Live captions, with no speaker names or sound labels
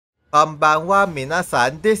Konbanwa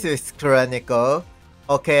minasan, this is Chronicle.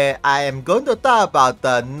 Okay, I am going to talk about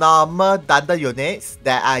the normal thunder units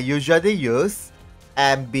that I usually use.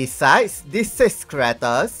 And besides these 6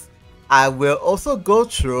 characters, I will also go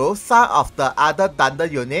through some of the other thunder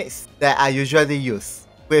units that I usually use,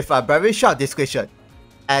 with a very short description.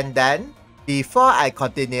 And then, before I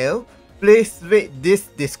continue, please read this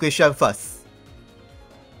description first.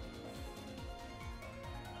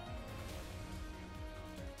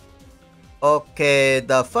 Okay,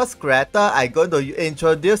 the first character I'm going to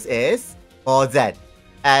introduce is Monzein,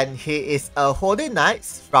 and he is a holy knight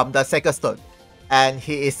from the second stone, and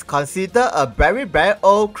he is considered a very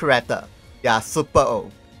old character, yeah, super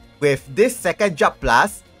old, with this second job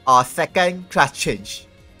plus or second class change,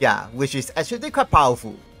 yeah, which is actually quite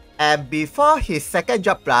powerful. And before his second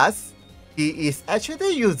job plus, he is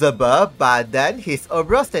actually usable, but then his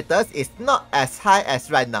overall status is not as high as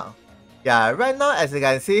right now. Yeah, right now as you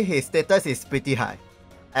can see, his status is pretty high.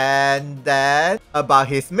 And then about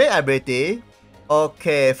his main ability,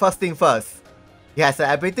 okay, first thing first, he has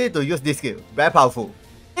the ability to use this skill, very powerful.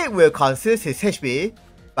 It will consume his HP,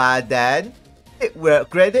 but then it will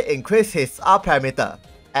greatly increase his all parameter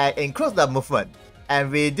and increase the movement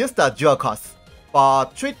and reduce the dual cost for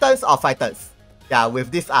 3 turns or 5 turns. Yeah,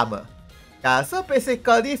 with this armor. Yeah, so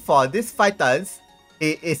basically for these 5 turns,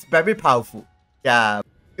 it is very powerful. Yeah.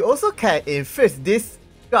 You also can inflict this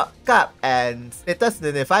cap and status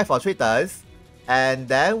unify for 3 turns, and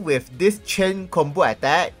then with this chain combo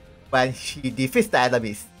attack when he defeats the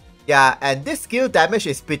enemies. Yeah, and this skill damage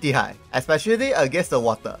is pretty high, especially against the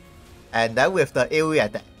water, and then with the AoE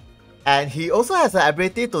attack. And he also has the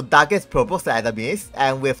ability to target propose the enemies,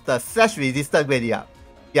 and with the slash resistance really up.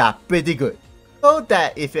 Yeah, pretty good. So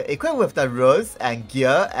that if you equip with the runes and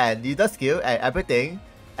gear and leader skill and everything,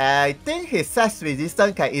 I think his slash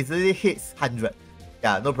resistance can easily hit 100.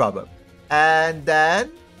 Yeah, no problem. And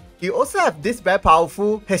then, you also have this very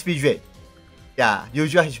powerful HP drain. Yeah,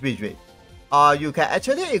 usual HP drain. Or you can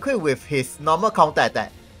actually equip with his normal counter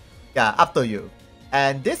attack. Yeah, up to you.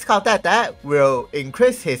 And this counter attack will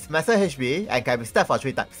increase his master HP and can be stacked for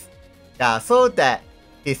 3 times. Yeah, so that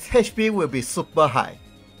his HP will be super high.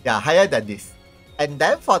 Yeah, higher than this. And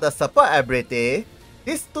then for the support ability,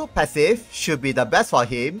 these 2 passive should be the best for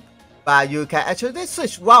him, but you can actually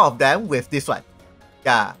switch one of them with this one.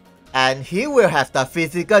 Yeah, and he will have the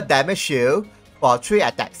physical damage shield for 3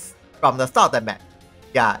 attacks from the start of the map.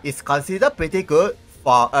 Yeah, it's considered pretty good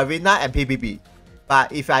for arena and PvP.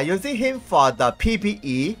 But if you are using him for the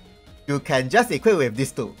PvE, you can just equip with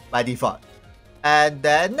these 2 by default. And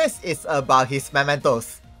then next is about his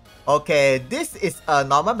mementos. Okay, this is a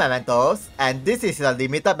normal mementos, and this is a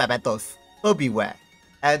limited mementos, so beware.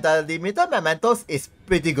 And the limited mementos is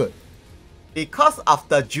pretty good because of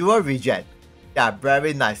the dual regen. Yeah,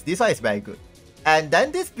 very nice. This one is very good. And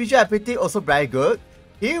then this visual ability also very good.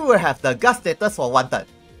 He will have the gut status for 1 turn.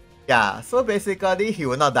 Yeah, so basically he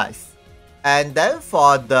will not die. And then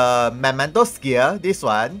for the memento skill, this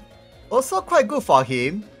one also quite good for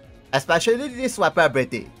him, especially this weapon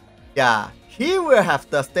ability. Yeah, he will have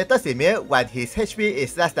the status immune when his HP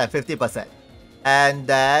is less than 50%. And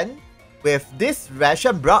then with this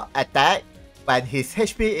ration block attack when his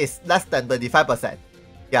HP is less than 25%.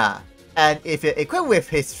 Yeah, and if you equip with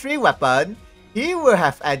his free weapon, he will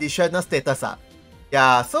have additional status up.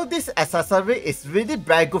 Yeah, so this accessory is really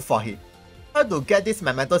very good for him. Try to get these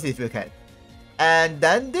mementos if you can. And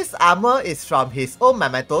then this armor is from his own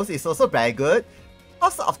mementos, is also very good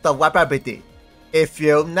because of the weapon ability. If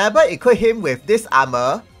you never equip him with this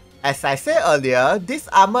armor, as I said earlier, this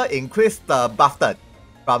armor increased the buff turn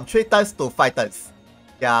from 3 turns to 5 turns.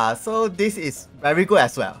 Yeah, so this is very good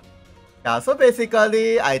as well. Yeah, so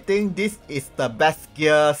basically, I think this is the best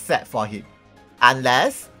gear set for him.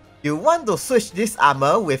 Unless you want to switch this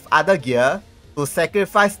armor with other gear to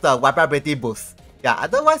sacrifice the weapon ability boost. Yeah,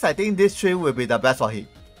 otherwise I think this 3 will be the best for him.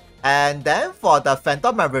 And then for the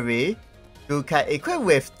Phantom Memory, you can equip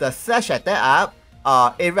with the slash attack up,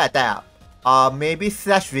 or area attack up, or maybe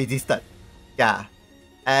slash resistant. Yeah.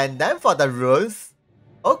 And then for the runes,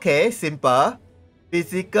 okay, simple.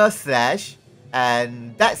 Physical slash,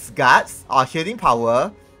 and that's guards or healing power,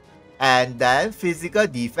 and then physical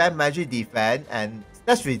defense, magic defense, and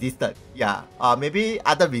slash resistant. Yeah, or maybe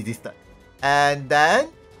other resistant. And then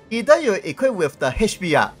either you equip with the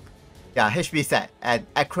HP up, yeah, HP set, and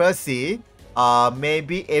accuracy, or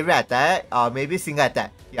maybe area attack, or maybe single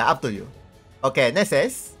attack. Yeah, up to you. Okay, next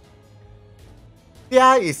is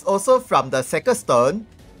Vier is also from the second stone,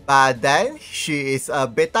 but then she is a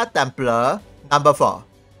Beta Templar number 4,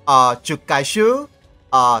 or Chukaishu,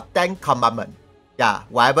 or 10th Commandment. Yeah,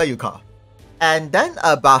 whatever you call. And then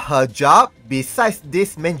about her job, besides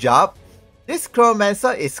this main job, this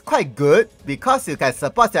Chromancer is quite good because you can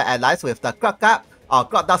support your allies with the clock up or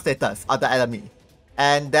clock down status of the enemy.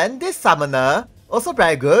 And then this Summoner, also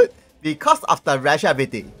very good because of the rash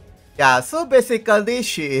ability. Yeah, so basically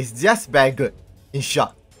she is just very good, in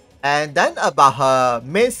short. And then about her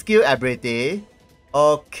main skill ability,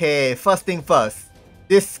 okay, first thing first,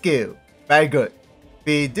 this skill, very good.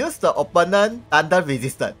 Reduce the opponent thunder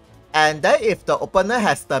resistance. And then if the opponent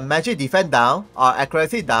has the magic defense down or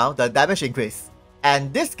accuracy down, the damage increase.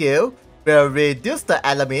 And this skill will reduce the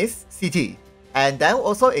enemy's CT. And then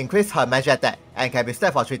also increase her magic attack and can be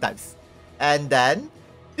stacked for 3 times. And then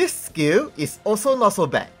this skill is also not so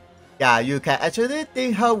bad. Yeah, you can actually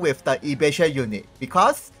think her with the evasion unit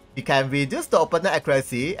because you can reduce the opponent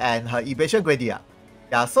accuracy and her evasion gradient.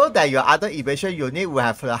 Yeah, so that your other evasion unit will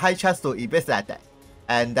have a high chance to evade the attack.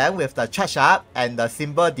 And then with the charge up and the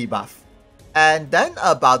symbol debuff. And then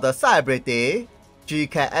about the side ability, she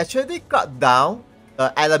can actually cut down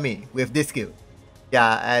the enemy with this skill.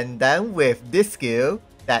 Yeah, and then with this skill,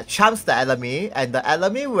 that charms the enemy and the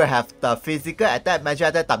enemy will have the physical attack magic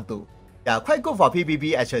attack times 2. Yeah, quite good for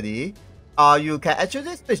PvP actually. Or you can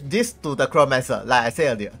actually switch this to the Chromancer like I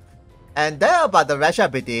said earlier. And then about the rash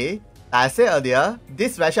ability, like I said earlier,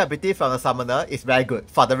 this rash ability from the Summoner is very good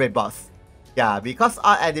for the raid boss. Yeah, because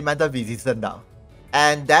all elemental resistance down.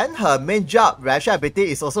 And then her main job rash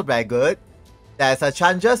ability is also very good. There's a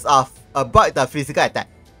chances of avoid the physical attack.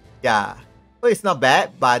 Yeah, so it's not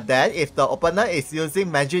bad, but then if the opponent is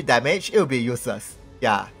using magic damage, it will be useless.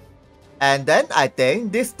 Yeah. And then I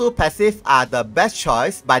think these 2 passives are the best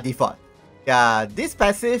choice by default. Yeah, this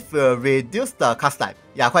passive will reduce the cast time.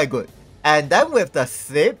 Yeah, quite good. And then with the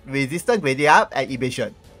sleep, resistance gradient and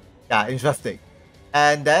evasion. Yeah, interesting.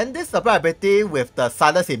 And then this support ability with the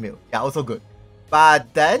silence immune. Yeah, also good.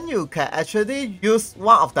 But then you can actually use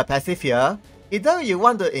one of the passive here. Either you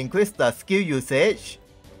want to increase the skill usage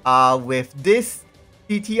with this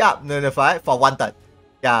CT up notified for 1 turn.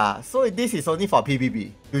 Yeah, so this is only for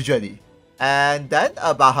PvP usually. And then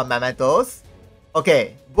about her mementos.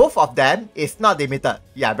 Okay, both of them is not limited.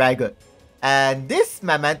 Yeah, very good. And this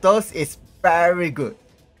mementos is very good.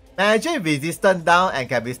 Magic resistance down and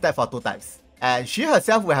can be stacked for 2 times. And she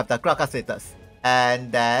herself will have the clock status.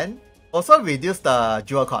 And then also reduce the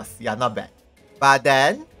jewel cost. Yeah, not bad. But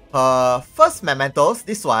then her first mementos,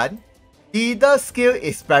 this one, leader skill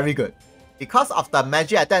is very good. Because of the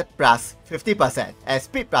magic attack plus 50% and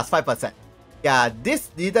speed plus 5%. Yeah,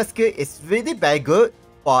 this leader skill is really very good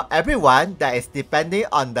for everyone that is depending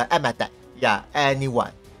on the M attack. Yeah,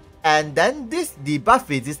 anyone. And then this debuff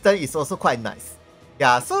resistance is also quite nice.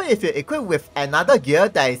 Yeah, so if you equip with another gear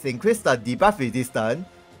that is increased the debuff resistance,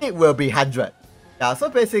 it will be 100. Yeah, so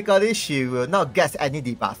basically she will not get any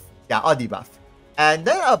debuff. Yeah, all debuff. And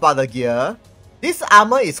then about the gear, this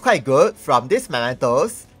armor is quite good from these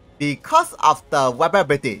mementos because of the weapon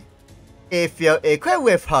ability. If you equip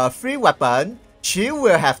with her free weapon, she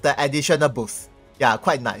will have the additional boost. Yeah,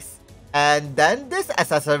 quite nice. And then this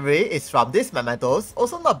accessory is from these mementos,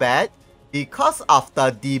 also not bad because of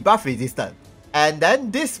the debuff resistance. And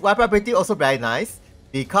then this weapon ability also very nice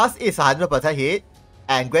because it's 100% hit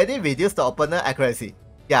and greatly reduce the opponent accuracy.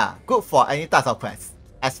 Yeah, good for any types of quests,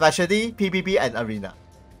 especially PvP and arena.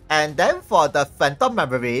 And then for the Phantom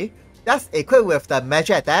Memory, just equip with the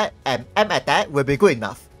magic attack and M attack will be good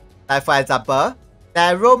enough. Like for example,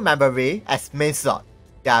 Narrow Memory as main slot.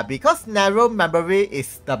 Yeah, because Narrow Memory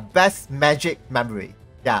is the best magic memory.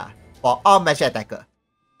 Yeah, for all magic attacker.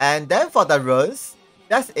 And then for the runes,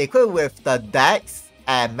 just equip with the Dex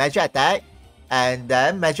and magic attack. And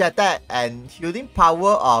then magic attack and healing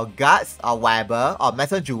power or guards or whatever or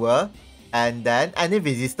metal jewel. And then any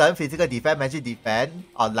resistance, physical defense, magic defense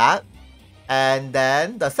or luck. And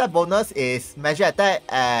then the set bonus is magic attack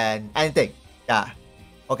and anything. Yeah.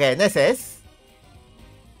 Okay, next is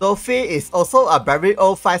Zofia is also a very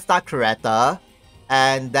old 5-star character.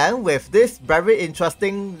 And then with this very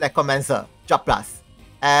interesting Necromancer, job plus.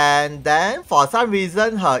 And then for some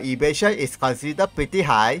reason her evasion is considered pretty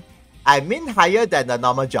high. I mean higher than the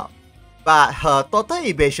normal job. But her total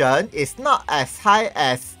evasion is not as high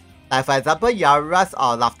as, like for example, Yaras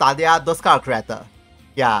or Laftalia, those kind of characters.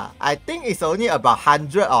 Yeah, I think it's only about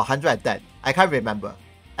 100 or 110. I can't remember.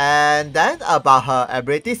 And then about her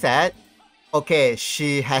ability set. Okay,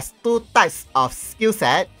 she has 2 types of skill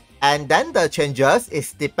set. And then the changes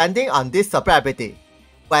is depending on this support ability.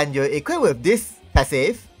 When you equip with this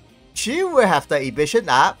passive, she will have the evasion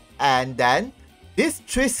up. And then these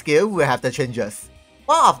 3 skills will have the changes.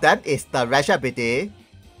 One of them is the rash ability.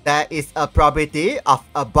 There is a probability of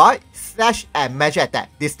avoid, slash and magic attack,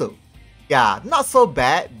 these 2. Yeah, not so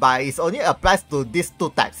bad, but it only applies to these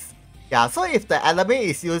two types. Yeah, so if the enemy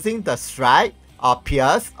is using the strike or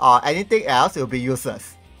pierce or anything else, it will be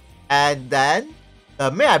useless. And then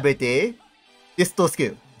the main ability, these two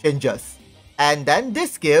skill changes. And then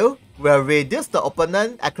this skill will reduce the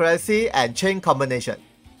opponent accuracy and chain combination.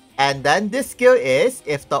 And then this skill is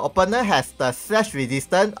if the opponent has the slash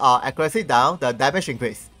resistance or accuracy down, the damage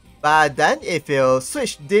increase. But then if you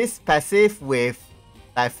switch this passive with,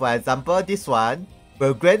 like for example this one,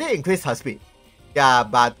 will greatly increase her speed. Yeah,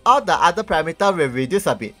 but all the other parameters will reduce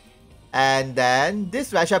a bit. And then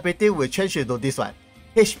this rash ability will change into this one,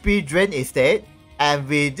 HP drain instead, and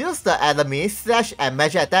reduce the enemy's slash and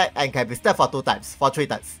magic attack and can be stacked for 2 times, for 3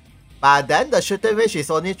 times. But then the shooting range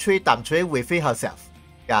is only 3 times 3 within herself.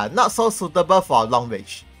 Yeah, not so suitable for long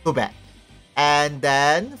range. Too bad. And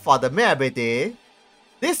then for the main ability,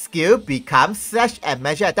 this skill becomes slash and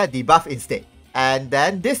magic attack debuff instead. And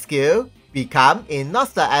then this skill become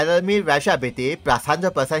knocks the enemy rash ability plus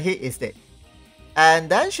 100% hit instead. And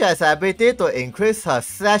then she has the ability to increase her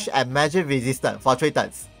slash and magic resistance for 3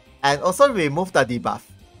 turns. And also remove the debuff.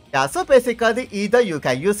 Yeah, so basically either you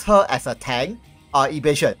can use her as a tank or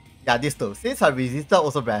evasion. Yeah, these two, since her resistance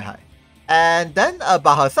also very high. And then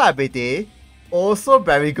about her side ability, also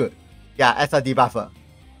very good. Yeah, as a debuffer.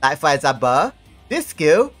 Like for example, this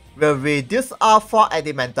skill will reduce all 4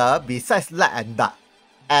 elemental besides light and dark.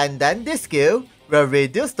 And then this skill will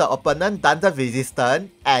reduce the opponent thunder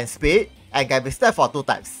resistance and speed and can be stacked for 2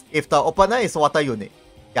 times if the opponent is water unit.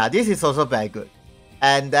 Yeah, this is also very good.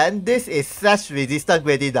 And then this is slash resistance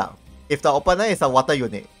graded down if the opponent is a water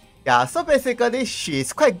unit. Yeah, so basically she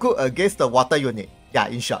is quite good against the water unit. Yeah,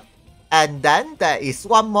 in short. And then there is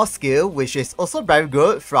one more skill which is also very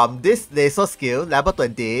good from this laser skill level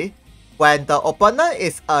 20. When the opponent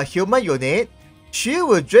is a human unit, she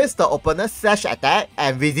will drain the opponent's slash attack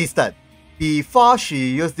and resistance before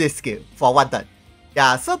she uses this skill for 1 turn.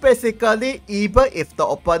 Yeah, so basically even if the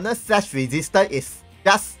opponent's slash resistance is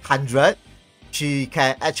just 100, she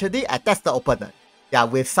can actually attack the opponent, yeah,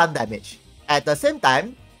 with some damage. At the same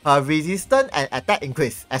time, her resistance and attack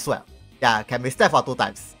increase as well. Yeah, can be stacked for 2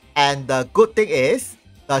 times. And the good thing is,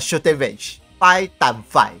 the shooting range, 5 times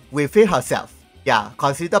 5 within herself. Yeah,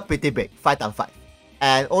 consider pretty big, 5 times 5.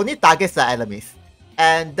 And only targets the enemies.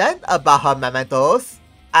 And then about her mementos,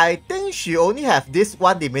 I think she only have this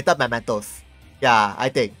one limited mementos. Yeah, I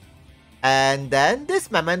think. And then this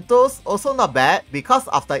mementos also not bad because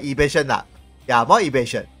of the evasion up. Yeah, more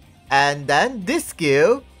evasion. And then this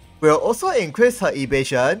skill will also increase her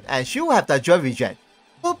evasion and she will have the dual regen.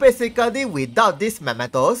 So basically without these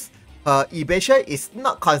mementos, her evasion is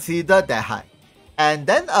not considered that high. And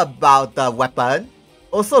then about the weapon,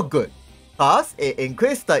 also good, cause it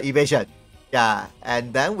increased the evasion. Yeah,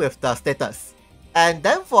 and then with the status. And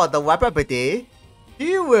then for the weapon ability,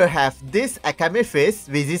 she will have this Alchemist Fist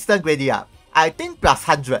resistance gradient up. I think plus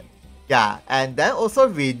 100. Yeah, and then also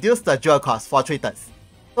reduce the dual cost for 3 turns.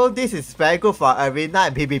 So this is very good for arena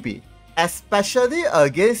and PvP. Especially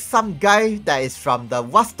against some guy that is from the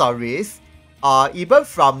War Stories, or even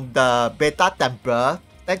from the Beta Temple,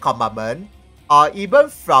 Ten Commandment, or even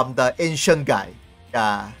from the Ancient guy.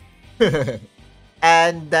 Yeah.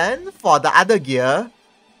 And then for the other gear,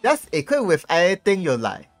 just equip with anything you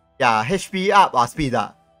like. Yeah, HP up or speed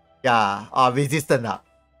up. Yeah, or resistance up.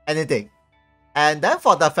 Anything. And then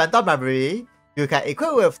for the Phantom Memory, you can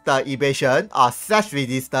equip with the evasion or slash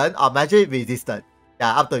resistance or magic resistance.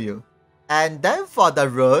 Yeah, up to you. And then for the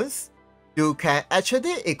runes, you can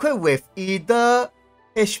actually equip with either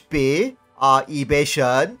HP or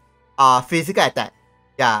evasion or physical attack.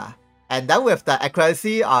 Yeah. And then with the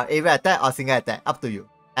accuracy or area attack or single attack, up to you.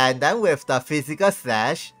 And then with the physical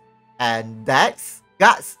slash and dex,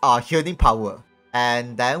 guts or healing power.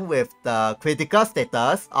 And then with the critical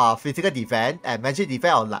status or physical defense and magic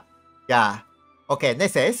defense unlock. Yeah. Okay,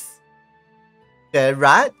 next is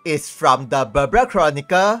Gerald is from the Berber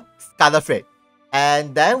Chronicle Scarlet Flame.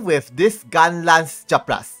 And then with this Gun Lance Jump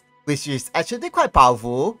Plus, which is actually quite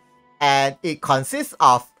powerful. And it consists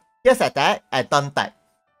of pierce attack and turn type.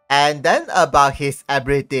 And then about his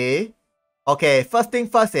ability. Okay, first thing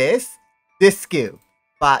first is this skill.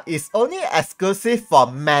 But it's only exclusive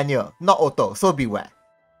for manual, not auto, so beware.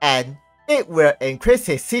 And it will increase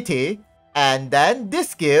his CT. And then this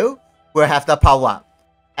skill will have the power up.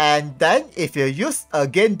 And then if you use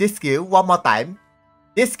again this skill one more time,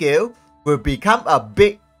 this skill will become a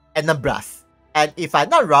big Enemy Blast. And if I'm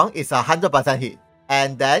not wrong, it's a 100% hit.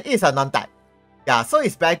 And then it's a non-type. Yeah, so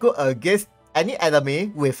it's very good against any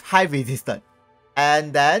enemy with high resistance.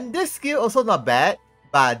 And then this skill also not bad,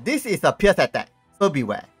 but this is a pierce attack, so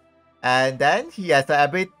beware. And then he has the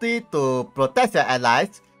ability to protect your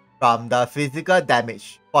allies from the physical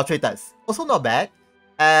damage for 3 turns. Also not bad.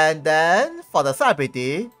 And then for the side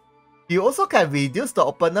ability, he also can reduce the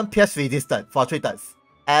opponent pierce resistance for 3 turns.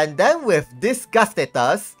 And then with this guard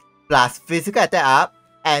status plus physical attack up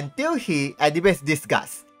until he activates this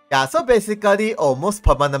guards. Yeah, so basically almost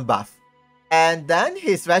permanent buff. And then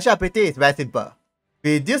his special ability is very simple.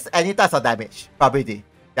 Reduce any types of damage probability.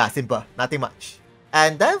 Yeah, simple, nothing much.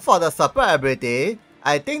 And then for the support ability,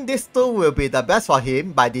 I think this two will be the best for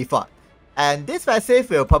him by default. And this passive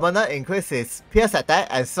will permanently increase his pierce attack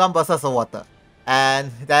and strong versus water.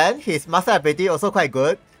 And then his master ability also quite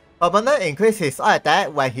good. Permanently increase his all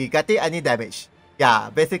attack when he getting any damage. Yeah,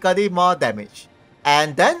 basically more damage.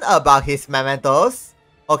 And then about his mementos.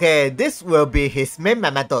 Okay, this will be his main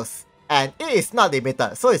mementos. And it is not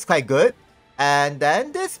limited, so it's quite good. And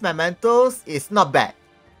then this mementos is not bad.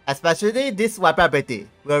 Especially this weapon ability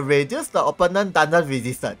will reduce the opponent thunder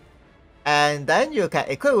resistance. And then you can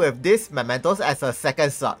equip with this mementos as a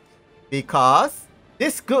second slot. Because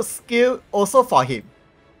this good skill also for him.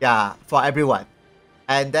 Yeah, for everyone.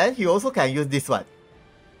 And then he also can use this one.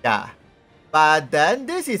 Yeah. But then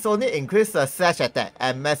this is only increase the slash attack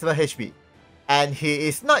and maximum HP. And he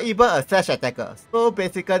is not even a slash attacker. So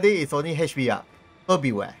basically it's only HP up. So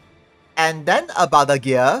beware. And then about the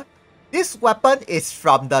gear. This weapon is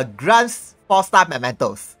from the Grand's 4-star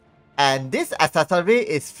mementos. And this accessory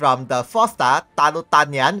is from the 4-star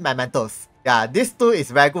Tanutanian mementos. Yeah, this too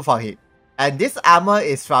is very good for him. And this armor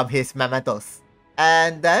is from his mementos.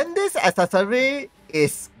 And then this accessory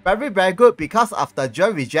is very good because of the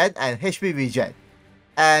Geo regen and HP regen.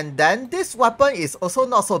 And then this weapon is also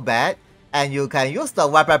not so bad. And you can use the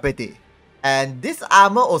weapon ability. And this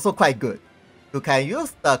armor also quite good. You can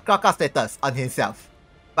use the Crocodile status on himself.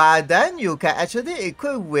 But then you can actually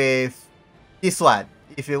equip with this one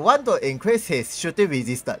if you want to increase his shooting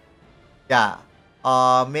resistance. Yeah,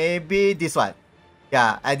 or maybe this one.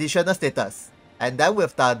 Yeah, additional status. And then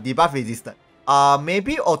with the debuff resistance. Or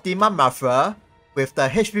maybe Ultima Muffler with the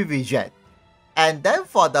HP regen. And then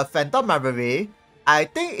for the Phantom Reverie, I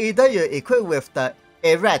think either you equip with the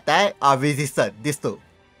area attack or resistance, these two.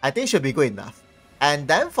 I think should be good enough. And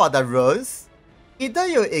then for the runes, either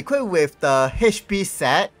you equip with the HP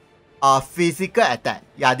set or physical attack.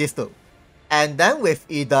 Yeah, these two. And then with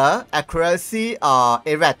either accuracy or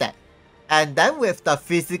area attack. And then with the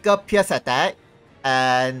physical pierce attack,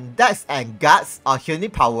 and dex and guards or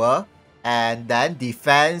unique power, and then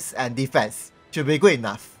defense and defense. Should be good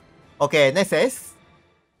enough. Okay, next is.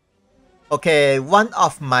 Okay, one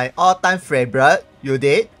of my all-time favorite,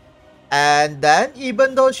 Judith. And then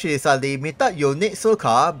even though she's a limited unit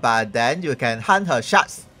sucker, but then you can hunt her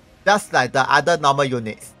shards, just like the other normal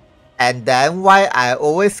units. And then why I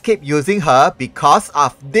always keep using her, because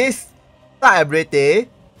of this side ability,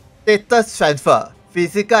 status transfer,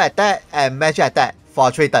 physical attack and magic attack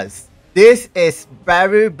for 3 turns. This is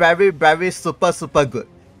very super good.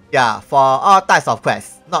 Yeah, for all types of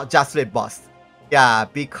quests, not just raid boss. Yeah,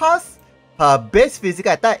 because her base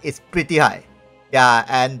physical attack is pretty high. Yeah,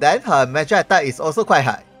 and then her magic attack is also quite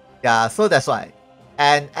high. Yeah, so that's why.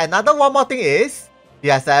 And another one more thing is, she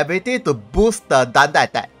has the ability to boost the thunder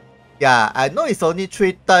attack. Yeah, I know it's only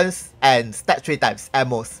 3 turns and stat 3 times at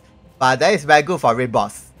most. But that is very good for raid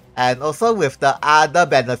boss. And also with the other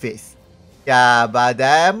benefits. Yeah, but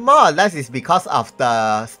then more or less it's because of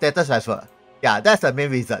the status transfer. Yeah, that's the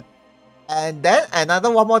main reason. And then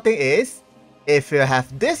another one more thing is, if you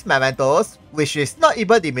have this mementos, which is not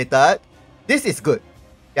even limited, this is good.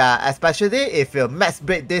 Yeah, especially if you max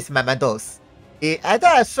break these mementos. It added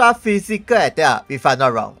extra physical attack, if I'm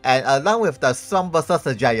not wrong, and along with the strong versus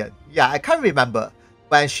the giant. Yeah, I can't remember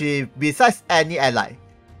when she besides any ally.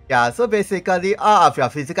 Yeah, so basically all of your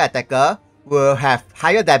physical attacker will have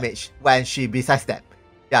higher damage when she besides them.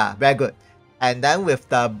 Yeah, very good. And then with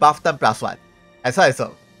the buff turn +1. And so and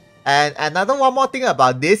so. And another one more thing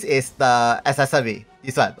about this is the accessory.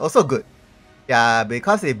 This one, also good. Yeah,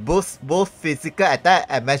 because it boosts both physical attack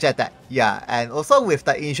and magic attack. Yeah, and also with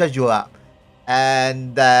the initial jewel up.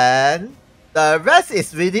 And then the rest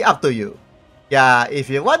is really up to you. Yeah, if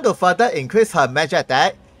you want to further increase her magic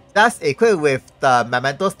attack, just equip with the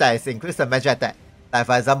mementos that is increase the magic attack. Like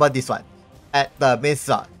for example this one, at the main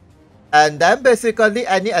slot. And then basically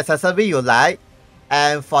any accessory you like.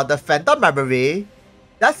 And for the Phantom Memory,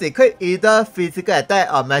 just equip either physical attack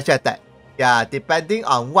or magic attack. Yeah, depending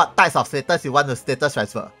on what types of status you want to status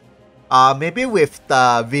transfer. Maybe with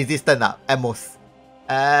the resistance up at most.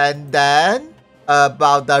 And then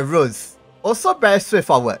about the runes, also very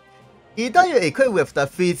straightforward. Either you equip with the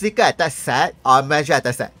physical attack set or magic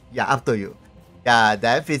attack set. Yeah, up to you. Yeah,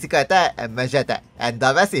 then physical attack and magic attack, and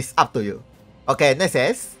the rest is up to you. Okay, next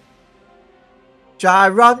is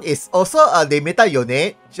Sharon is also a limited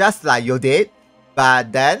unit, just like you did,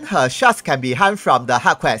 but then her shots can be harmed from the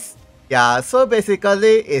hard quest. Yeah, so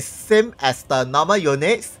basically it's same as the normal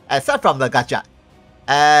units, except from the gacha.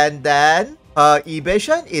 And then her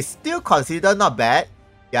evasion is still considered not bad.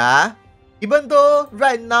 Yeah, even though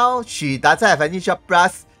right now she doesn't have any job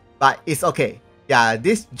plus, but it's okay. Yeah,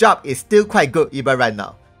 this job is still quite good even right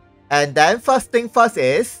now. And then first thing first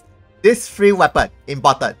is this free weapon,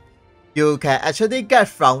 important. You can actually get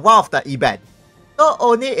from one of the events. Not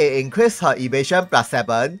only it increases her evasion plus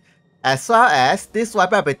 7, as well as this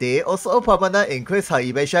weapon ability also permanent increase her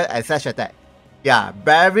evasion and slash attack. Yeah,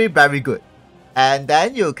 very good. And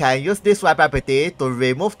then you can use this weapon ability to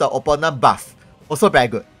remove the opponent buff. Also very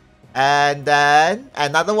good. And then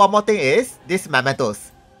another one more thing is this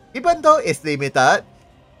mementos. Even though it's limited,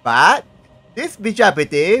 but this visual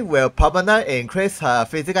ability will permanently increase her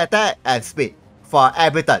physical attack and speed for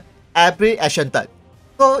every turn, every action turn.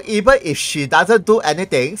 So even if she doesn't do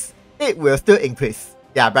anything, it will still increase.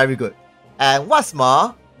 Yeah, very good. And what's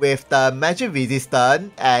more, with the magic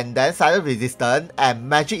resistance and then silent resistance and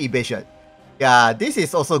magic evasion. Yeah, this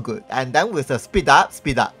is also good. And then with the speed up.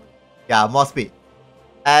 Yeah, more speed.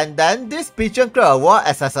 And then this Pigeon Claw Award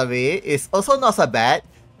accessory is also not so bad,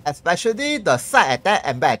 especially the side attack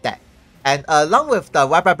and back attack. And along with the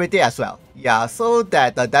weapon ability as well. Yeah, so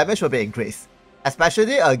that the damage will be increased,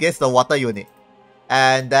 especially against the water unit.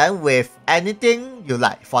 And then with anything you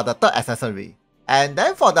like for the third accessory. And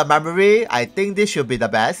then for the memory, I think this should be the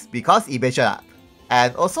best because evasion up.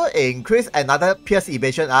 And also increase another pierce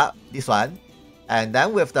evasion up, this one. And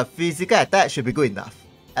then with the physical attack should be good enough.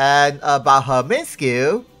 And about her main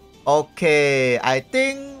skill, okay, I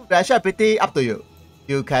think reaction ability up to you.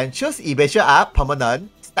 You can choose evasion up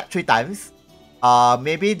permanent, stack 3 times. Or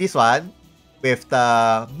maybe this one with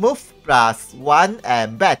the move plus 1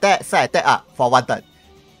 and back attack, side attack up for 1 turn.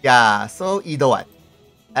 Yeah, so either one.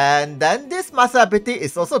 And then this master ability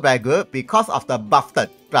is also very good because of the buff turn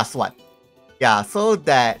plus 1. Yeah, so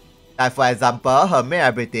that, like for example, her main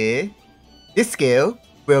ability, this skill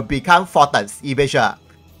will become 4 turns evasion up.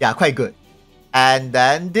 Yeah, quite good. And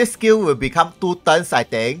then this skill will become 2 turns, I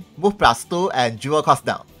think, move plus 2 and jewel cost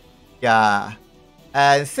down. Yeah.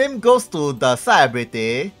 And same goes to the side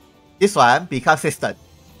ability. This one becomes 6 turns.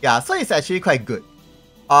 Yeah, so it's actually quite good.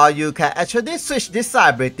 Or you can actually switch this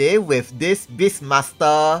side ability with this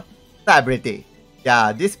Beastmaster side ability.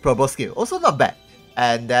 Yeah, this Probo skill, also not bad.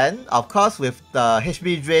 And then, of course, with the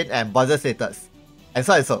HP drain and buzzer status. And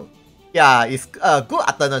so and so. Yeah, it's a good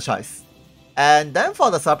alternate choice. And then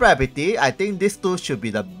for the surprise ability, I think these two should be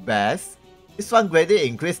the best. This one greatly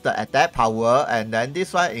increase the attack power, and then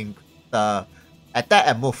this one in the attack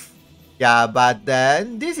and move. Yeah, but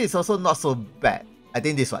then this is also not so bad. I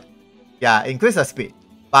think this one. Yeah, increase the speed.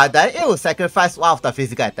 But then it will sacrifice one of the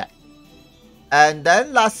physical attack. And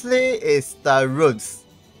then lastly is the runes.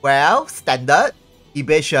 Well, standard,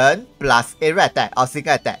 evasion, plus area attack or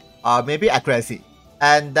single attack, or maybe accuracy.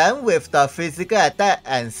 And then with the physical attack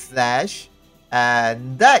and slash,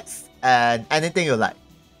 and dex, and anything you like.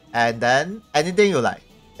 And then anything you like.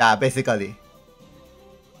 Yeah, basically.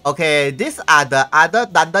 Okay, these are the other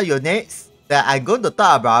Thunder units that I'm going to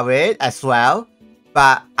talk about it as well.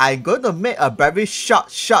 But I'm going to make a very short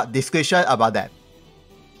description about them.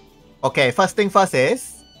 Okay, first thing first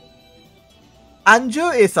is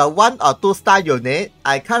Anju is a 1 or 2 star unit.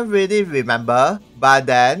 I can't really remember, but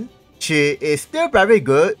then she is still very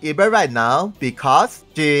good even right now because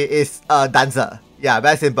she is a dancer. Yeah,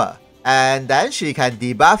 very simple. And then she can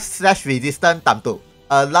debuff slash resistance times 2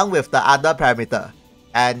 along with the other parameter.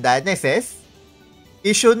 And then next is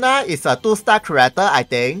Ishuna is a 2 star character, I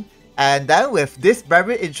think. And then with this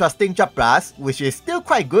very interesting job plus, which is still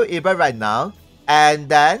quite good even right now. And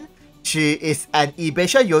then she is an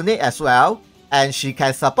evasion unit as well. And she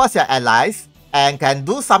can support your allies and can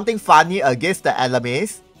do something funny against the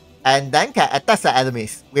enemies. And then can attack the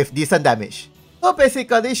enemies with decent damage. So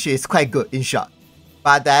basically she is quite good in short.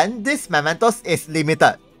 But then this mementos is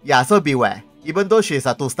limited. Yeah, so beware. Even though she is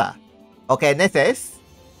a 2 star. Okay, next is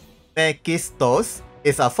Mekistos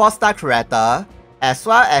is a 4 star character. As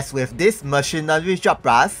well as with this machinery job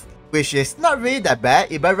plus, which is not really that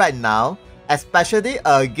bad even right now, especially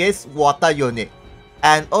against water unit.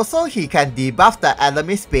 And also he can debuff the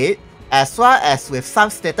enemy speed as well as with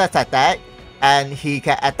some status attack, and he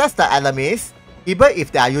can attack the enemies even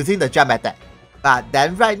if they are using the jump attack. But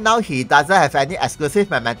then right now he doesn't have any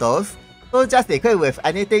exclusive mementos, so just equip with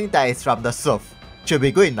anything that is from the Zof. Should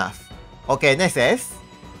be good enough. Okay, next is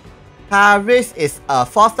Karis is a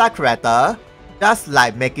 4 star character. just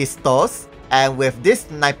like Mephistos, and with this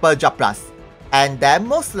sniper job plus. And then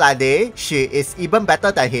most likely, she is even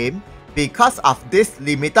better than him because of this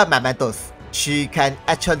limited mementos. She can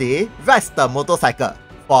actually ride the motorcycle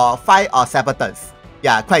for 5 or 7 turns.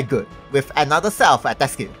 Yeah, quite good, with another set of attack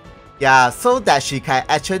skill. Yeah, so that she can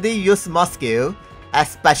actually use more skill,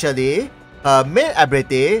 especially her main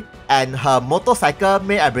ability and her motorcycle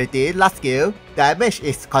main ability last skill damage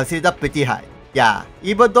is considered pretty high. Yeah,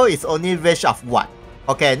 even though it's only range of 1.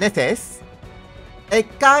 Okay, next is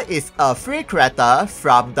Eka is a free character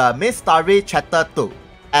from the main story chapter 2,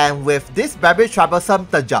 and with this very troublesome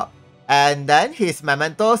third job. And then his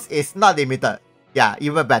mementos is not limited. Yeah,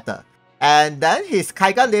 even better. And then his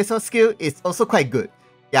Kaigan laser skill is also quite good.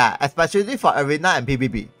 Yeah, especially for arena and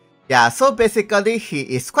PvP. Yeah, so basically he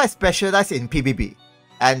is quite specialized in PvP.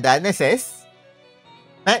 And then next is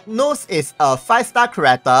Magnus is a 5-star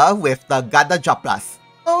character with the Gundam job plus.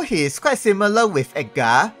 So he is quite similar with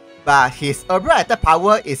Edgar, but his overall attack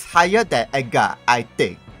power is higher than Edgar, I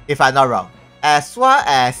think, if I'm not wrong. As well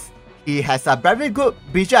as he has a very good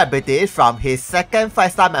visual ability from his second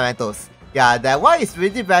 5-star mementos. Yeah, that one is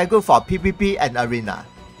really very good for PvP and arena.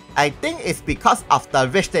 I think it's because of the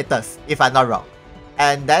rage status, if I'm not wrong.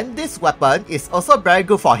 And then this weapon is also very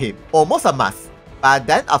good for him, almost a must. But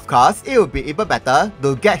then of course, it would be even better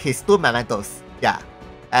to get his 2 mementos. Yeah.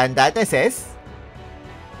 And then this is,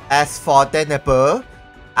 as for Tenepo,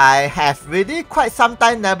 I have really quite some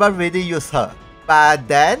time never really used her. But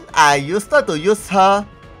then I used to use her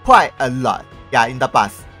quite a lot. Yeah, in the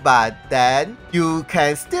past. But then you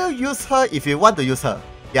can still use her if you want to use her.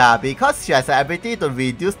 Yeah, because she has the ability to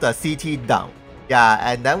reduce the CT down. Yeah,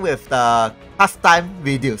 and then with the cast time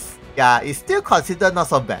reduce. Yeah, it's still considered not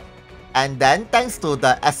so bad. And then thanks to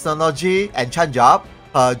the Astrology enchant job,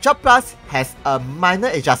 her job plus has a minor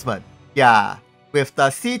adjustment. Yeah, with the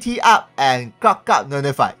CT up and clock up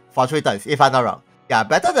notified for 3 turns, if I'm not wrong. Yeah,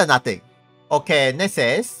 better than nothing. Okay, next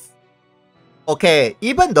is... Okay,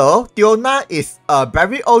 even though Diona is a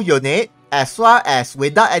very old unit, as well as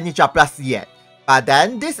without any job plus yet, but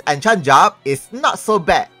then this enchant job is not so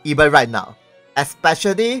bad even right now.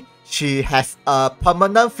 Especially, she has a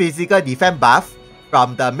permanent physical defense buff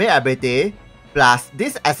from the main ability, plus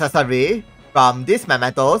this accessory from these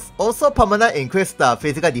mementos also permanent increase the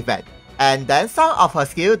physical defense. And then some of her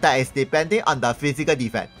skill that is depending on the physical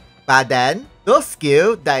defense. But then, those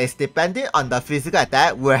skill that is depending on the physical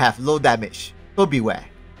attack will have low damage, so beware.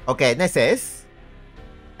 Okay, next is...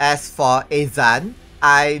 As for Azan,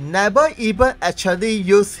 I never even actually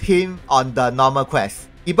use him on the normal quest,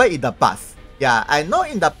 even in the past. Yeah, I know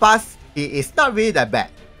in the past, he is not really that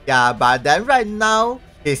bad. Yeah, but then right now,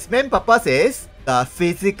 his main purpose is the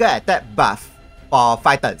physical attack buff for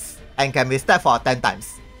 5 turns, and can be stacked for 10 times.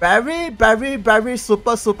 Very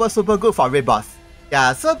super good for raid boss.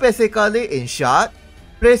 Yeah, so basically in short,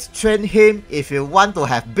 please train him if you want to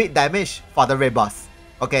have big damage for the raid boss.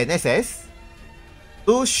 Okay, next is...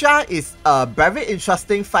 Lucia is a very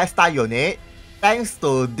interesting 5-star unit thanks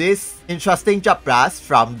to this interesting job plus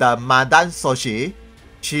from the Madan Soshi.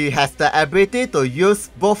 She has the ability to use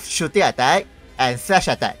both shooting attack and slash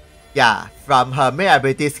attack. Yeah, from her main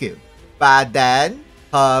ability skill. But then,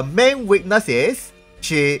 her main weakness is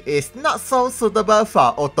she is not so suitable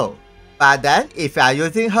for auto. But then, if you are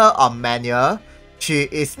using her on manual, she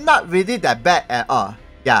is not really that bad at all.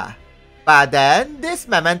 Yeah. But then, this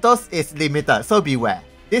mementos is limited, so beware.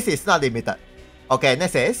 This is not limited. Okay,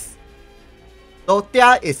 next is...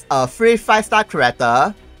 Zofia is a free 5-star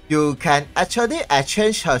character. You can actually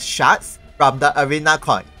exchange her shards from the arena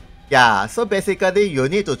coin. Yeah, so basically you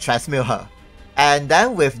need to transmute her. And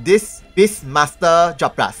then with this Beastmaster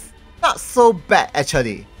job plus, not so bad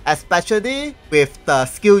actually, especially with the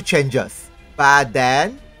skill changes. But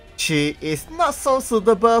then, she is not so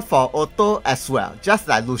suitable for auto as well, just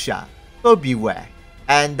like Lucia, so beware.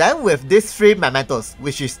 And then with these 3 mementos,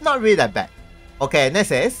 which is not really that bad. Okay,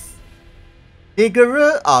 next is...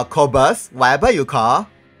 Niguru or Cobus, whatever you call,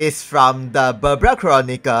 is from the Berbera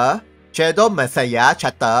Chronicle, Shadow Messiah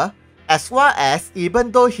chapter, as well as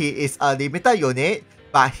even though he is a limited unit,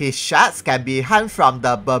 but his shards can be hunted from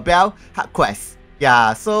the Berbera hard quest.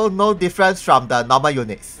 Yeah, so no difference from the normal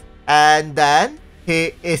units. And then,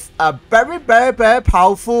 he is a very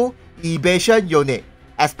powerful evasion unit,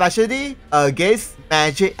 especially against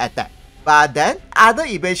magic attack. But then, other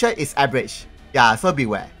evasion is average. Yeah, so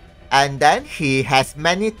beware. And then, he has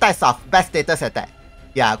many types of bad status attack.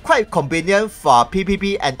 Yeah, quite convenient for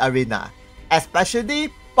PvP and arena, especially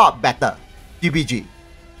pop battle, GBG.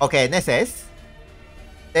 Okay, next is...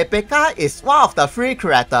 Rebecca is one of the free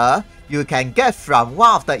characters you can get from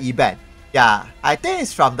one of the events. Yeah, I think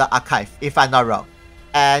it's from the archive, if I'm not wrong.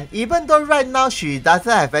 And even though right now she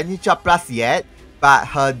doesn't have any job plus yet, but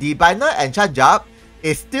her diviner enchant job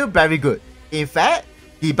is still very good. In fact,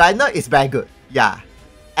 diviner is very good, yeah.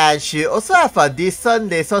 And she also have a decent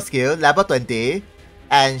laser skill, level 20,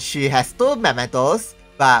 and she has 2 mementos,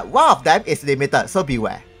 but one of them is limited, so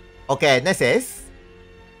beware. Okay, next is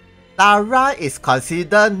Lara is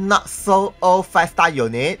considered not so old 5-star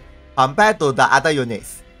unit compared to the other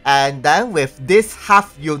units. And then with this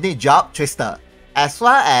half unit job Twister, as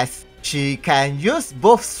well as she can use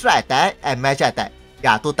both strike attack and magic attack,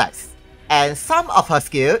 yeah, 2 types. And some of her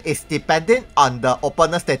skill is depending on the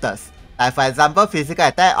opponent status, like for example physical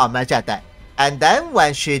attack or magic attack. And then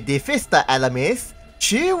when she defeats the enemies,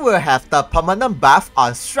 she will have the permanent buff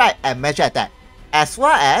on strike and magic attack, as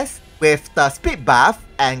well as with the speed buff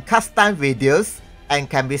and cast time reduced and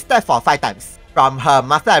can be stacked for 5 times from her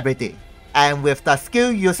master ability, and with the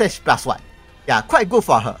skill usage +1. Yeah, quite good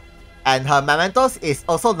for her. And her mementos is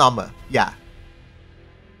also normal, yeah.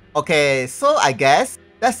 Okay, so I guess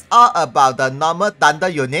that's all about the normal thunder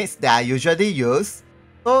units that I usually use.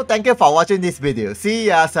 So thank you for watching this video. See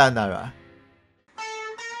ya, sayonara.